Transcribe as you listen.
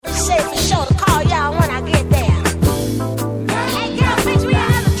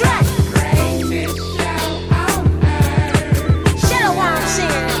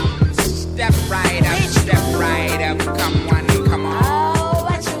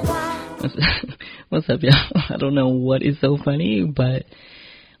What's, what's up, y'all? I don't know what is so funny, but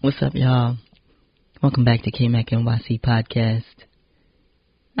what's up, y'all? Welcome back to K-Mac NYC Podcast.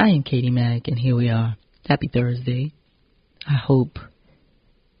 I am Katie Mac, and here we are. Happy Thursday. I hope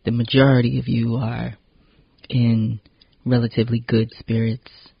the majority of you are in relatively good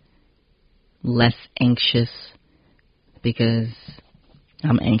spirits, less anxious, because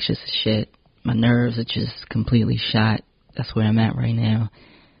I'm anxious as shit. My nerves are just completely shot. That's where I'm at right now.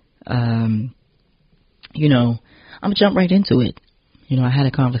 I'm gonna jump right into it. I had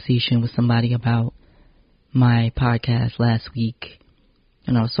a conversation with somebody about my podcast last week,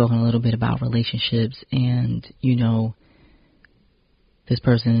 and I was talking a little bit about relationships, and, this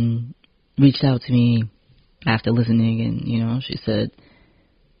person reached out to me after listening, and, she said,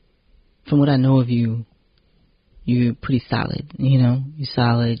 from what I know of you, you're pretty solid, you're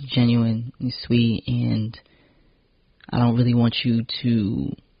solid, genuine, you're sweet, and I don't really want you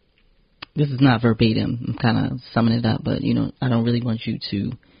to, this is not verbatim, I'm kind of summing it up, but, I don't really want you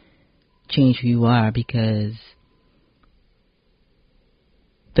to change who you are, because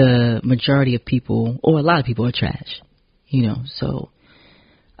the majority of people, or a lot of people, are trash, so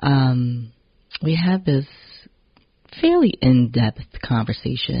we had this fairly in-depth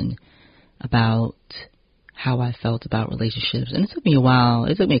conversation about how I felt about relationships, and it took me a while.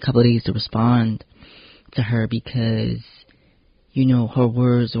 It took me a couple of days to respond to her, because her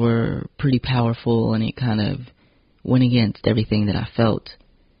words were pretty powerful, and it kind of went against everything that I felt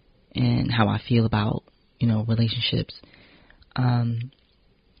and how I feel about relationships.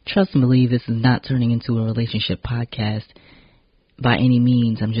 Trust and believe this is not turning into a relationship podcast by any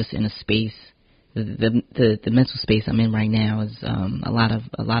means. I'm just in a space. The mental space I'm in right now is a lot of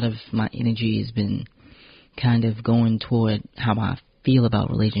my energy has been kind of going toward how I feel about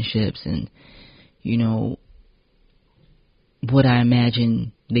relationships, and what I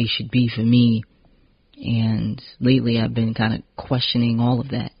imagine they should be for me. And lately I've been kind of questioning all of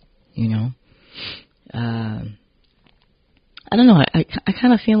that. I don't know. I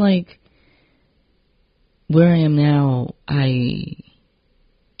kind of feel like where I am now, I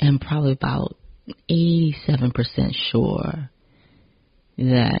am probably about 87% sure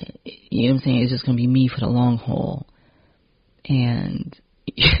that, it's just going to be me for the long haul. And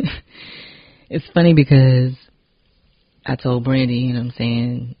it's funny because I told Brandy,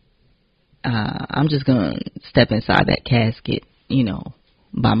 I'm just going to step inside that casket,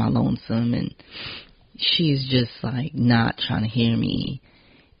 by my lonesome, and she's just like not trying to hear me.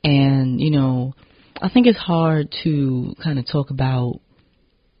 And, I think it's hard to kind of talk about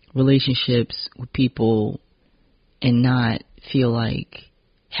relationships with people and not feel like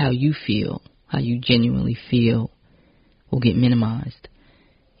how you feel, how you genuinely feel, will get minimized.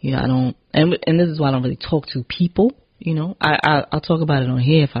 I don't, and this is why I don't really talk to people. I'll talk about it on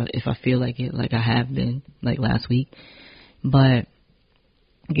here if I feel like it, like I have been, like last week. But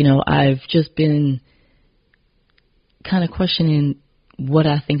I've just been kind of questioning what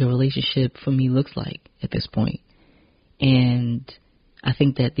I think a relationship for me looks like at this point. And I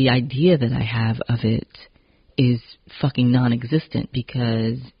think that the idea that I have of it is fucking non-existent,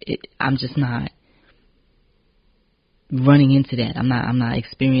 because I'm just not running into that. I'm not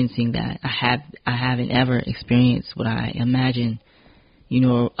experiencing that. I haven't ever experienced what I imagine,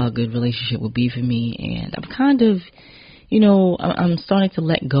 a good relationship would be for me. And I'm kind of, I'm starting to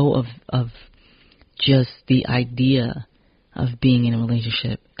let go of just the idea of being in a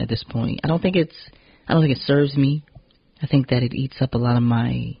relationship at this point. I don't think it serves me. I think that it eats up a lot of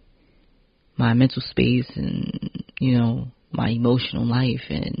my mental space and, my emotional life,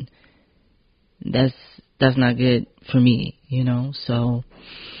 and that's not good for me, so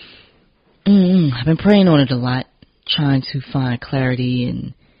I've been praying on it a lot, trying to find clarity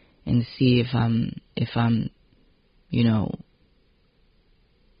and see if I'm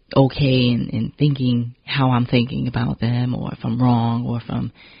okay in thinking how I'm thinking about them, or if I'm wrong, or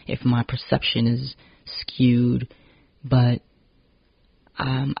if my perception is skewed. But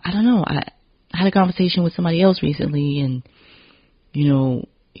I don't know. I had a conversation with somebody else recently, and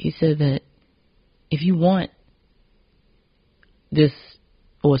he said that if you want this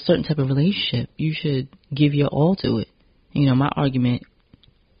or a certain type of relationship, you should give your all to it. My argument,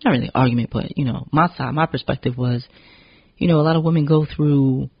 not really argument, but my perspective was, a lot of women go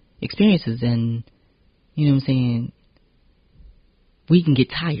through experiences, and we can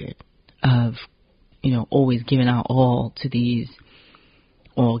get tired of always giving our all to these,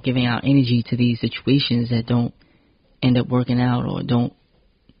 or giving our energy to these situations that don't end up working out, or don't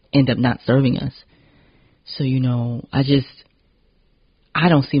end up not serving us. So I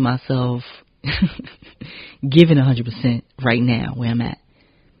don't see myself giving 100% right now where I'm at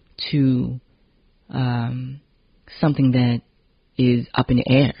to something that is up in the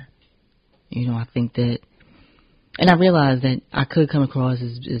air. You know, I think that, and I realize that I could come across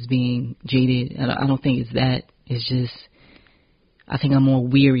as being jaded. I don't think it's that. It's just, I think I'm more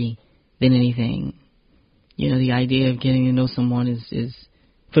weary than anything. You know, the idea of getting to know someone is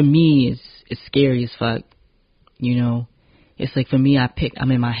for me, is scary as fuck. You know, it's like for me,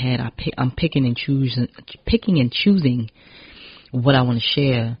 I'm in my head, I'm picking and choosing what I want to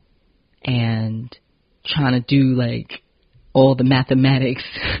share and trying to do like all the mathematics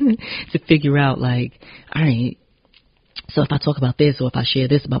to figure out like, all right, so if I talk about this or if I share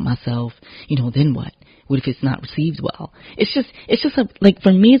this about myself, you know, then what? What if it's not received well? It's just like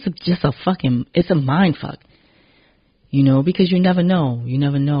for me, it's a mind fuck, you know, because you never know,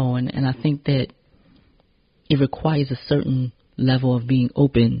 and I think that it requires a certain level of being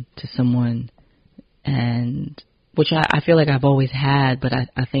open to someone, and which I feel like I've always had, but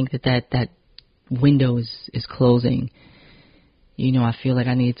I think that window is closing. You know, I feel like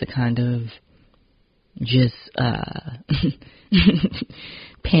I need to kind of just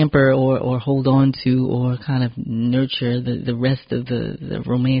pamper or hold on to or kind of nurture the rest of the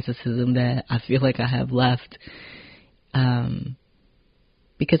romanticism that I feel like I have left,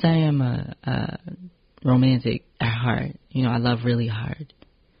 because I am a romantic at heart. You know, I love really hard,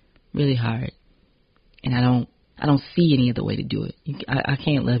 and I don't see any other way to do it. I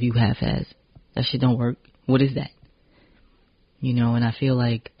can't love you half-ass. That shit don't work. What is that? You know, and I feel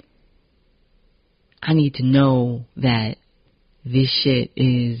like I need to know that this shit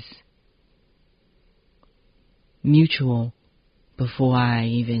is mutual before I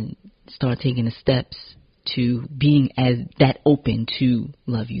even start taking the steps to being as that open to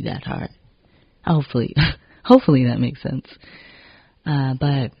love you that hard. Hopefully that makes sense.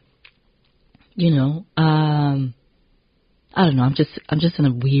 But you know, I don't know. I'm just in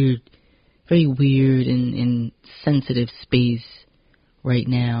a very weird and sensitive space right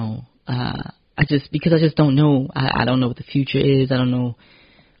now. Because I just don't know. I don't know what the future is. I don't know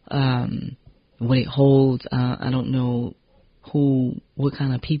what it holds. I don't know what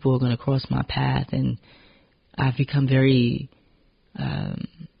kind of people are going to cross my path, and I've become very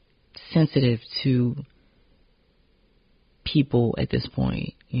sensitive to people at this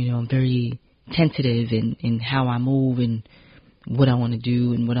point. You know, I'm very tentative in how I move and what I want to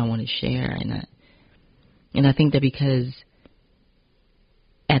do and what I want to share, and I think that because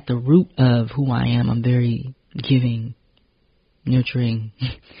at the root of who I am, I'm very giving, nurturing.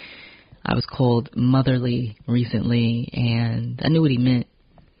 I was called motherly recently, and I knew what he meant.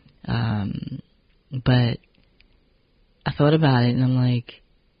 But I thought about it, and I'm like,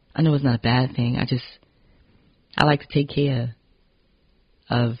 I know it's not a bad thing. I like to take care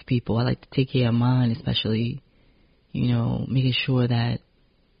of people. I like to take care of mine, especially, you know, making sure that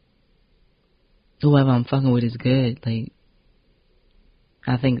whoever I'm fucking with is good. Like,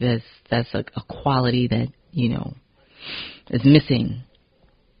 I think that's a quality that, you know, is missing,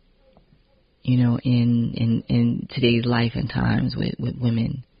 you know, in today's life and times with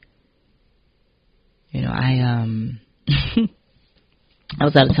women. You know, I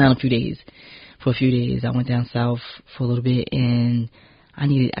was out of town for a few days. I went down south for a little bit, and I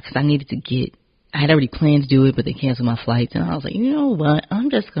had already planned to do it, but they canceled my flights, and I was like, you know what,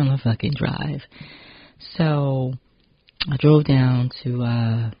 I'm just gonna fucking drive. So I drove down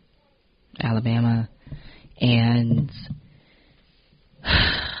to Alabama, and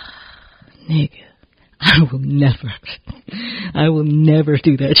nigga, I will never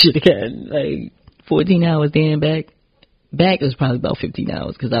do that shit again. Like 14 hours there and back it was probably about 15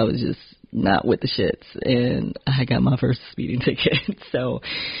 hours because I was just not with the shits, and I got my first speeding ticket. So,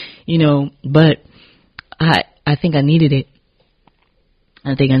 you know, but I think I needed it.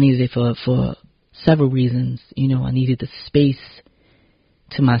 I think I needed it for several reasons. You know, I needed the space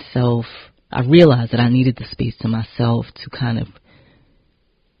to myself. I realized that I needed the space to myself to kind of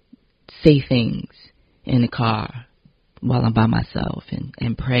say things in the car while I'm by myself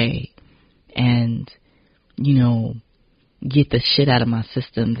and pray and, you know, get the shit out of my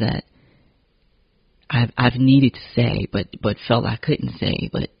system that I've needed to say, but felt I couldn't say,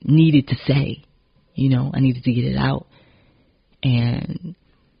 but needed to say. You know, I needed to get it out. And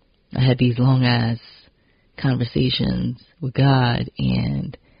I had these long ass conversations with God,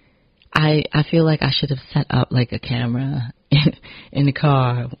 and I feel like I should have set up like a camera in the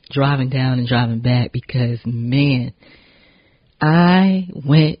car, driving down and driving back, because man, I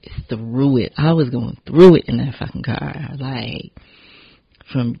went through it. I was going through it in that fucking car, like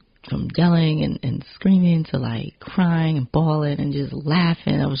from yelling and screaming to like crying and bawling and just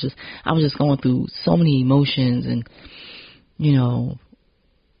laughing. I was just going through so many emotions, and you know,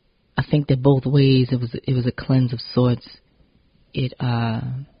 I think that both ways it was a cleanse of sorts. It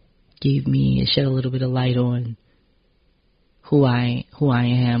it shed a little bit of light on who I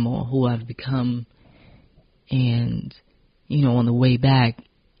am or who I've become. And, on the way back,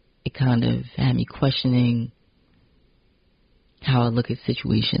 it kind of had me questioning how I look at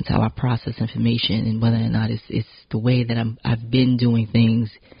situations, how I process information, and whether or not it's the way that I've been doing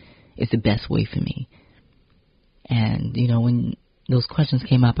things is the best way for me. And, when those questions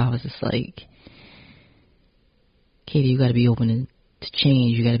came up, I was just like, Katie, you got to be open to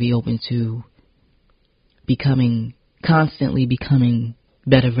change. You got to be open to constantly becoming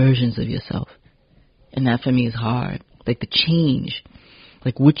better versions of yourself. And that for me is hard. Like the change,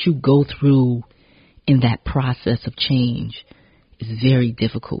 like what you go through in that process of change is very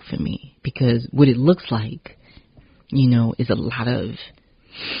difficult for me, because what it looks like, is a lot of,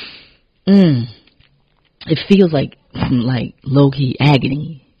 it feels like low-key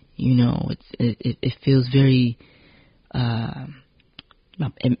agony, it feels very, if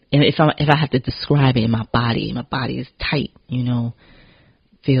I have to describe it in my body is tight,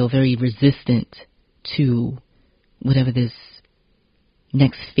 feel very resistant to whatever this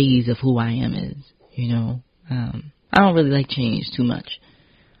next phase of who I am is, I don't really like change too much.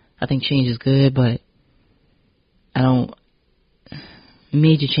 I think change is good, but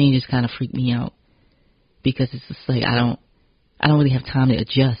major changes kind of freak me out, because it's just like I don't really have time to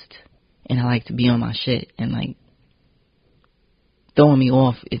adjust, and I like to be on my shit, and like throwing me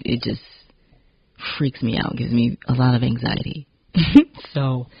off, it just freaks me out, gives me a lot of anxiety.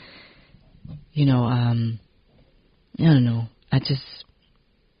 So, I don't know. I've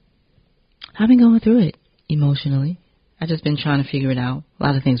been going through it emotionally. I've just been trying to figure it out. A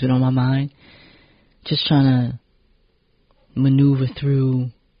lot of things been on my mind. Just trying to maneuver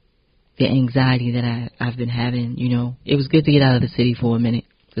through the anxiety that I've been having. It was good to get out of the city for a minute,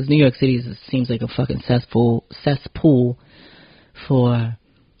 because New York City seems like a fucking cesspool for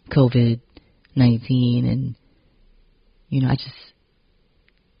COVID-19, and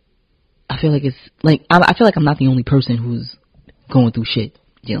I feel like it's like I feel like I'm not the only person who's going through shit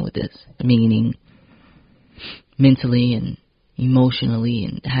dealing with this, meaning mentally and emotionally,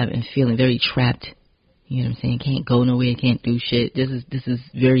 and feeling very trapped. You know what I'm saying? Can't go nowhere, can't do shit. This is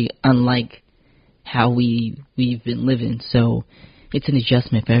very unlike how we've been living. So it's an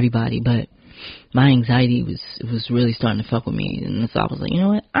adjustment for everybody. But my anxiety was really starting to fuck with me, and so I was like, you know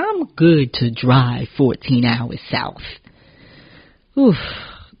what? I'm good to drive 14 hours south. Oof,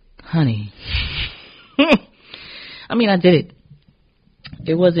 honey. I mean, I did it.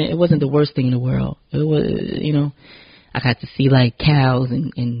 It wasn't the worst thing in the world. It was, I got to see like cows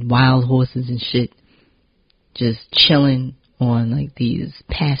and wild horses and shit, just chilling on like these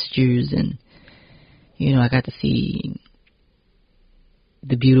pastures, and I got to see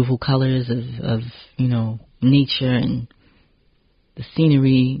the beautiful colors of nature and the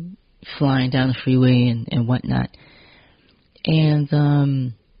scenery flying down the freeway and whatnot. And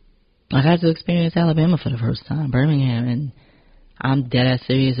I got to experience Alabama for the first time, Birmingham, and I'm dead ass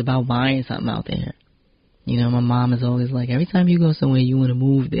serious about buying something out there. My mom is always like, every time you go somewhere, you want to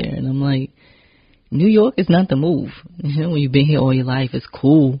move there. And I'm like, New York is not the move. When you've been here all your life, it's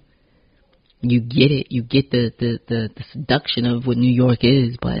cool. You get it. You get the seduction of what New York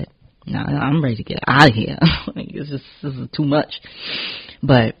is. But nah, I'm ready to get out of here. Like, this is too much.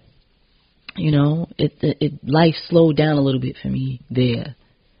 But, life slowed down a little bit for me there.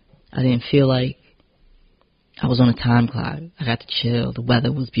 I didn't feel like I was on a time clock. I got to chill. The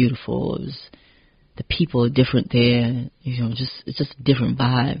weather was beautiful. The people are different there. It's just a different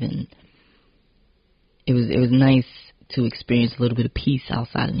vibe, and it was nice to experience a little bit of peace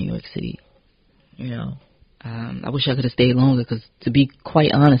outside of New York City. I wish I could have stayed longer, because to be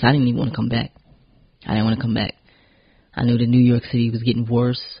quite honest, I didn't even want to come back. I knew that New York City was getting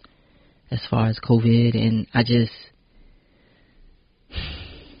worse as far as COVID, and I didn't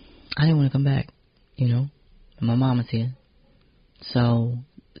want to come back. My mama's here. So,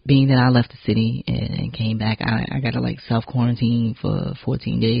 being that I left the city and came back, I got to self-quarantine for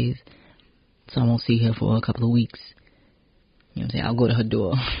 14 days. So I won't see her for a couple of weeks. You know what I'm saying? I'll go to her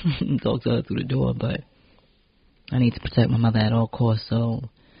door and talk to her through the door, but I need to protect my mother at all costs. So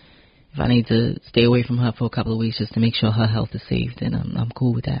if I need to stay away from her for a couple of weeks just to make sure her health is safe, then I'm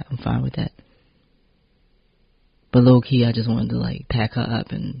cool with that. I'm fine with that. But low-key, I just wanted to pack her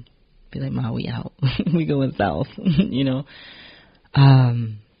up and be like, Ma, we out. We going south,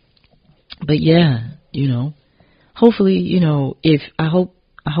 But yeah, hopefully, I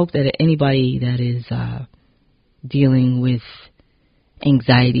hope that anybody that is dealing with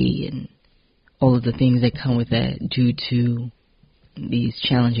anxiety and all of the things that come with that due to these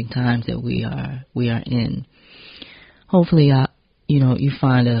challenging times that we are in. Hopefully, you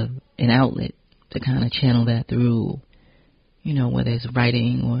find an outlet to kind of channel that through, whether it's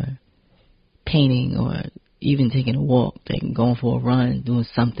writing or painting or even taking a walk, going for a run, doing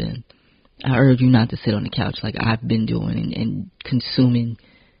something. I urge you not to sit on the couch like I've been doing and consuming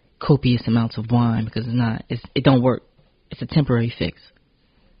copious amounts of wine, because it don't work. It's a temporary fix.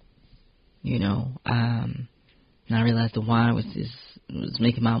 And I realized the wine was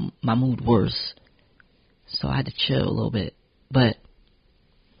making my mood worse, so I had to chill a little bit. But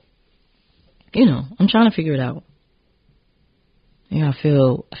I'm trying to figure it out. I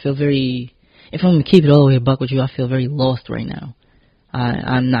feel very. If I'm gonna keep it all the way a buck with you, I feel very lost right now.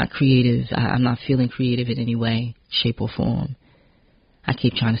 I'm not creative. I'm not feeling creative in any way, shape, or form. I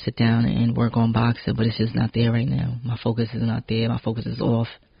keep trying to sit down and work on boxing, but it's just not there right now. My focus is not there. My focus is off.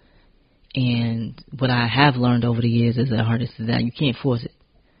 And what I have learned over the years as an artist is that you can't force it.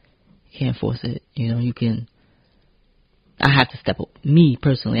 You can't force it. You can. I have to me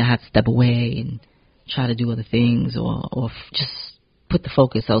personally, I have to step away and try to do other things, or just put the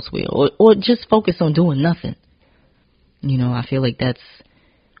focus elsewhere, or just focus on doing nothing. I feel like that's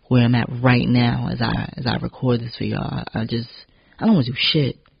where I'm at right now as I record this for y'all. I don't want to do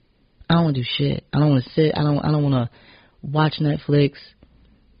shit. I don't want to do shit. I don't want to sit. I don't want to watch Netflix.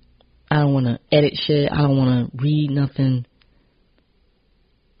 I don't want to edit shit. I don't want to read nothing.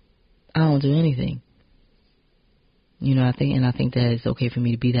 I don't want to do anything. I think that it's okay for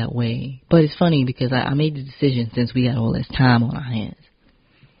me to be that way. But it's funny because I made the decision, since we got all this time on our hands,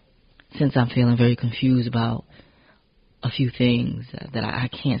 since I'm feeling very confused about a few things that I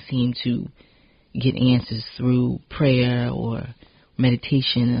can't seem to get answers through prayer or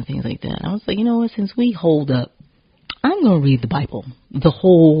meditation and things like that. I was like, since we hold up, I'm going to read the Bible, the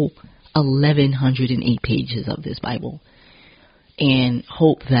whole 1,108 pages of this Bible, and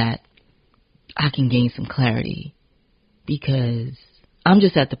hope that I can gain some clarity, because I'm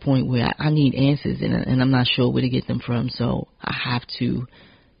just at the point where I need answers, and I'm not sure where to get them from, so I have to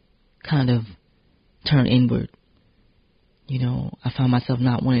kind of turn inward. I find myself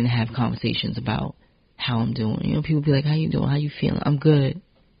not wanting to have conversations about how I'm doing. People be like, how you doing? How you feeling? I'm good.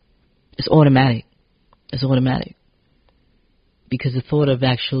 It's automatic. Because the thought of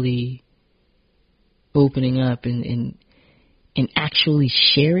actually opening up and actually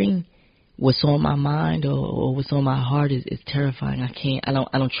sharing what's on my mind or what's on my heart is terrifying. I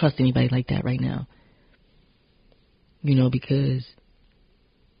don't trust anybody like that right now. Because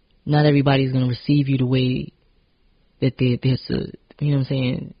not everybody's going to receive you the way that they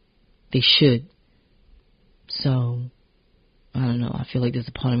should. So, I don't know. I feel like there's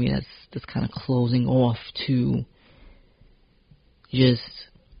a part of me that's kind of closing off to just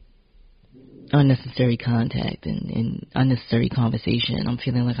unnecessary contact and unnecessary conversation. I'm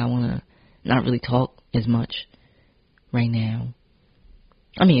feeling like I want to not really talk as much right now.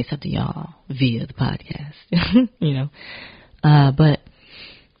 I mean, it's up to y'all via the podcast, but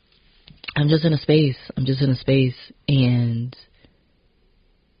I'm just in a space, and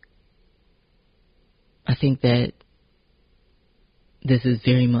I think that this is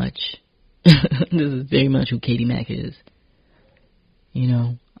very much who Katie Mack is.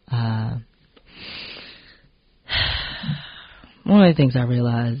 One of the things I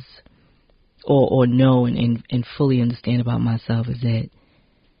realize or know and fully understand about myself is that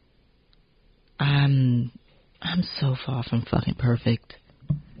I'm so far from fucking perfect.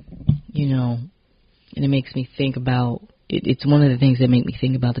 And it makes me think about it's one of the things that make me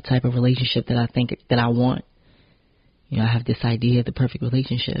think about the type of relationship that I think that I want. I have this idea of the perfect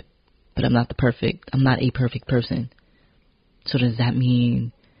relationship, but I'm not a perfect person. So does that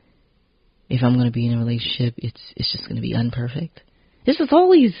mean if I'm going to be in a relationship, it's just going to be unperfect? This is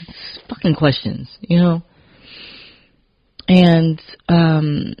all these fucking questions, And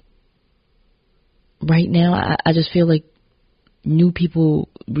right now, I just feel like new people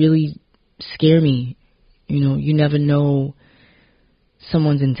really scare me. You never know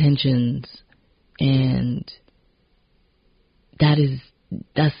someone's intentions, and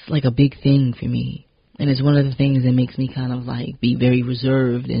that's like a big thing for me. And it's one of the things that makes me kind of like be very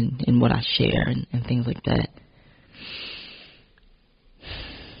reserved in what I share and things like that.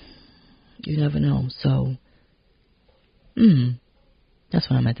 You never know. So, that's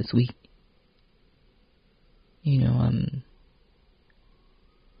what I'm at this week. I'm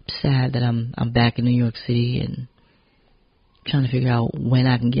sad that I'm back in New York City and trying to figure out when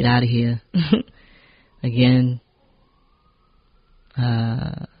I can get out of here. Again,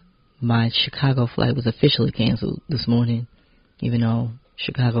 my Chicago flight was officially canceled this morning, even though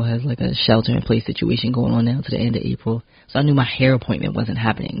Chicago has like a shelter-in-place situation going on now to the end of April. So I knew my hair appointment wasn't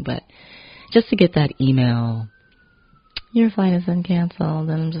happening. But just to get that email, your flight has been canceled,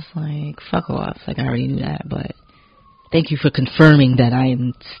 and I'm just like, fuck off. Like, I already knew that. But thank you for confirming that I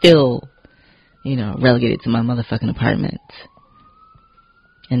am still, relegated to my motherfucking apartment.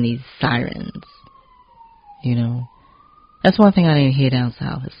 And these sirens, That's one thing I didn't hear down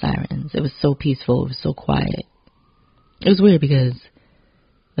south, is sirens. It was so peaceful. It was so quiet. It was weird because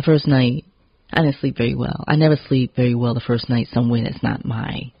the first night, I didn't sleep very well. I never sleep very well the first night somewhere that's not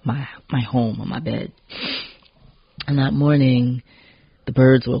my home or my bed. And that morning, the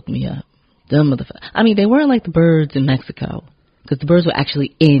birds woke me up. They weren't like the birds in Mexico, because the birds were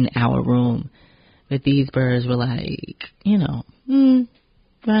actually in our room. But these birds were like, rise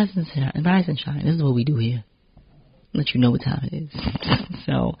and shine. This is what we do here. Let you know what time it is.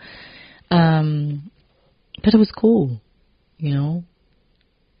 So, but it was cool,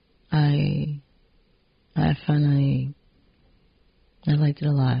 I liked it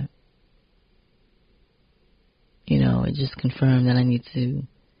a lot. It just confirmed that I need to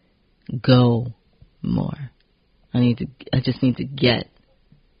go more. I just need to get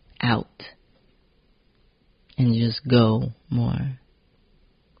out and just go more.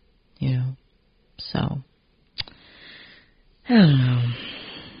 So I don't know.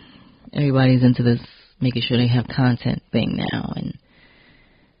 Everybody's into this making sure they have content thing now, and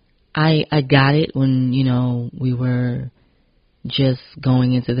I got it when, we were just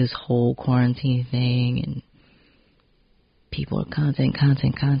going into this whole quarantine thing, and people are content.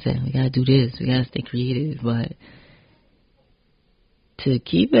 We gotta do this. We gotta stay creative. But to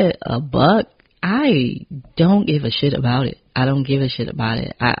keep it a buck, I don't give a shit about it. I don't give a shit about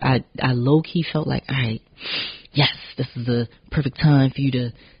it. I low-key felt like, all right, yes, this is the perfect time for you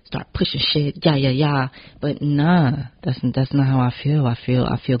to start pushing shit. Yeah. But nah, that's not how I feel. I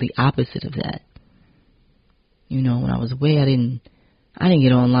feel the opposite of that. When I was away, I didn't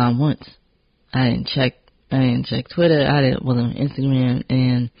get online once. I didn't check Twitter. Wasn't on Instagram,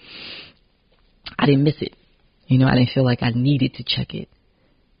 and I didn't miss it. I didn't feel like I needed to check it.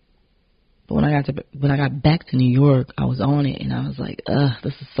 But when I got back to New York, I was on it, and I was like,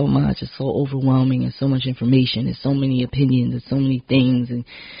 this is so much. It's so overwhelming, and so much information. There's so many opinions. There's so many things, and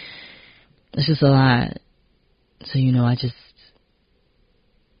it's just a lot. So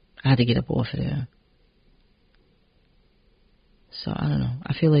I had to get up off of there. So I don't know.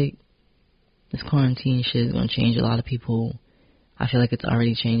 I feel like this quarantine shit is gonna change a lot of people. I feel like it's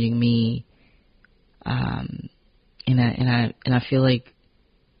already changing me. And I feel like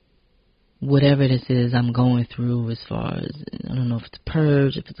whatever this is I'm going through, as far as, I don't know if it's a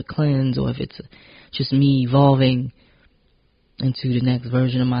purge, if it's a cleanse, or if it's just me evolving into the next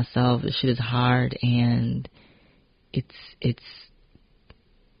version of myself. This shit is hard, and it's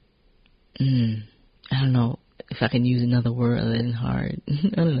I don't know if I can use another word other than hard. I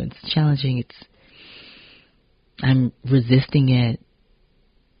don't know. It's challenging. I'm resisting it,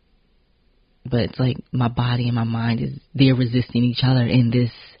 but it's like my body and my mind they're resisting each other in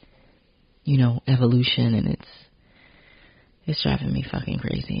this, evolution, and it's driving me fucking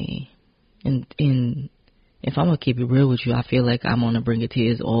crazy. And if I'm gonna keep it real with you, I feel like I'm on the brink of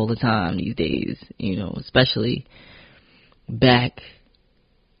tears all the time these days. Especially back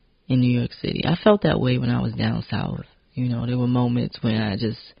in New York City. I felt that way when I was down south. There were moments when I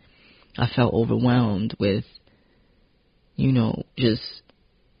felt overwhelmed with, just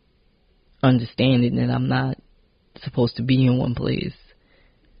understanding that I'm not supposed to be in one place.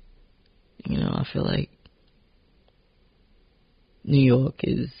 I feel like New York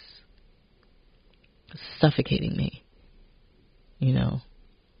is suffocating me,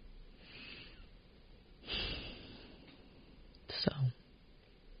 So,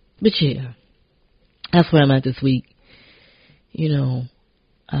 but yeah, that's where I'm at this week. That's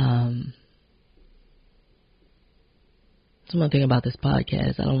one thing about this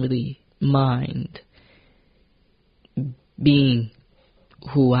podcast. I don't really mind being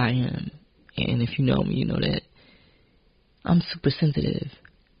who I am. And if you know me, you know that I'm super sensitive.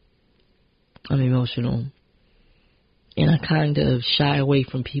 I'm emotional. And I kind of shy away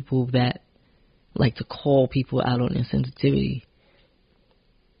from people that like to call people out on their sensitivity.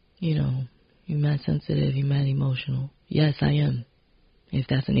 You're mad sensitive, you're mad emotional. Yes, I am. If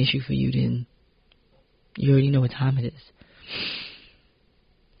that's an issue for you, then you already know what time it is.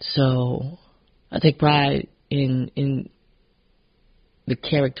 So I take pride in the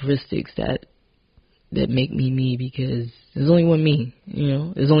characteristics that make me, because there's only one me,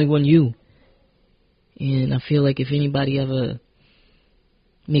 there's only one you. And I feel like if anybody ever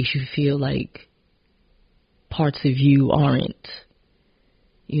makes you feel like parts of you aren't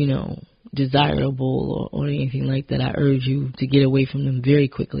desirable or anything like that. I urge you to get away from them very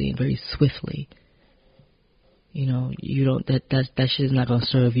quickly and very swiftly. You don't, that shit is not going to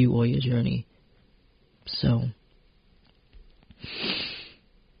serve you or your journey. So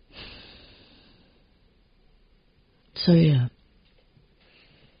yeah.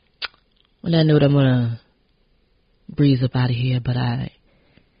 On that note, I'm going to breeze up out of here, but I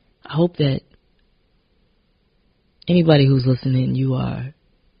hope that anybody who's listening, you are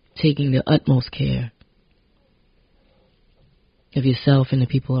taking the utmost care of yourself and the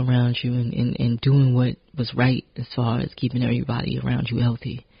people around you and doing what was right as far as keeping everybody around you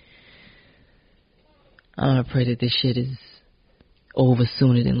healthy. I pray that this shit is over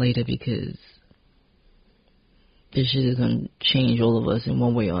sooner than later, because this shit is going to change all of us in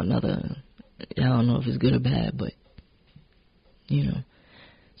one way or another. I don't know if it's good or bad, but,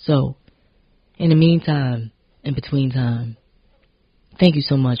 So, in the meantime, in between time, thank you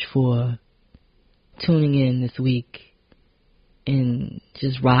so much for tuning in this week and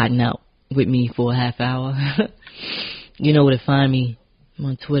just riding out with me for a half hour. You know where to find me. I'm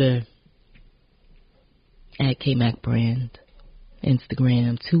on Twitter at KMacBrand,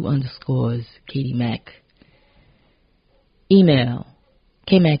 Instagram 2_ Katie Mac. Email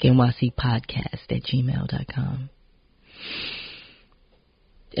kmacnycpodcast@gmail.com.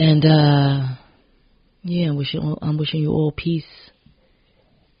 And I'm wishing you all peace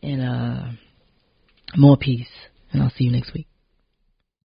and more peace. And I'll see you next week.